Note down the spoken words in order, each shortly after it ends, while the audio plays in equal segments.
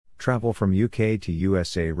Travel from UK to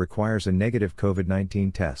USA requires a negative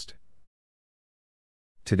COVID-19 test.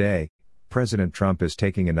 Today, President Trump is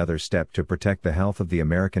taking another step to protect the health of the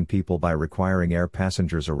American people by requiring air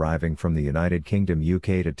passengers arriving from the United Kingdom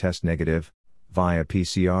UK to test negative, via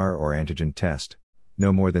PCR or antigen test,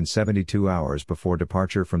 no more than 72 hours before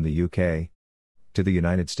departure from the UK to the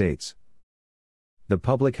United States. The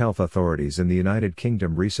public health authorities in the United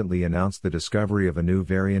Kingdom recently announced the discovery of a new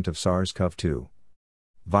variant of SARS-CoV-2.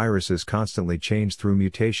 Viruses constantly change through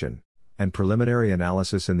mutation, and preliminary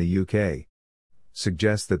analysis in the UK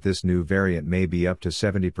suggests that this new variant may be up to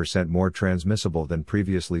 70% more transmissible than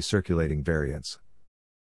previously circulating variants.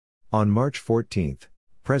 On March 14,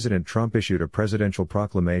 President Trump issued a presidential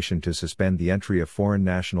proclamation to suspend the entry of foreign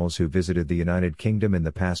nationals who visited the United Kingdom in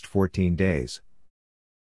the past 14 days.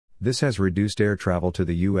 This has reduced air travel to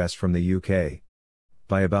the US from the UK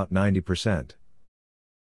by about 90%.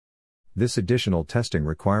 This additional testing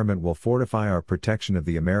requirement will fortify our protection of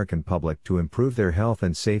the American public to improve their health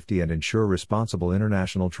and safety and ensure responsible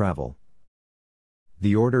international travel.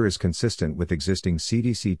 The order is consistent with existing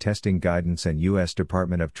CDC testing guidance and U.S.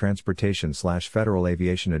 Department of Transportation/Federal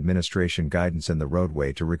Aviation Administration guidance in the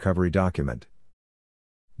Roadway to Recovery document.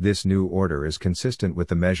 This new order is consistent with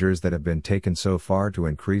the measures that have been taken so far to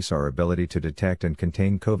increase our ability to detect and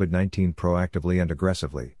contain COVID-19 proactively and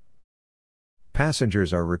aggressively.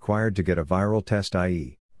 Passengers are required to get a viral test,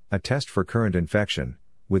 i.e., a test for current infection,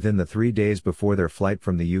 within the 3 days before their flight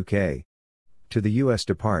from the UK to the US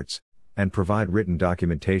departs, and provide written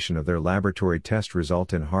documentation of their laboratory test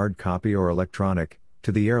result in hard copy or electronic,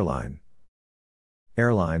 to the airline.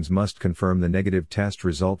 Airlines must confirm the negative test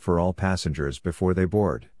result for all passengers before they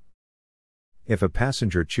board. If a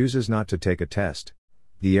passenger chooses not to take a test,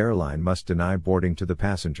 the airline must deny boarding to the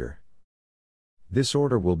passenger. This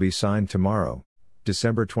order will be signed tomorrow,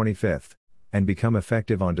 December 25, and become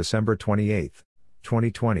effective on December 28,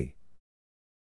 2020.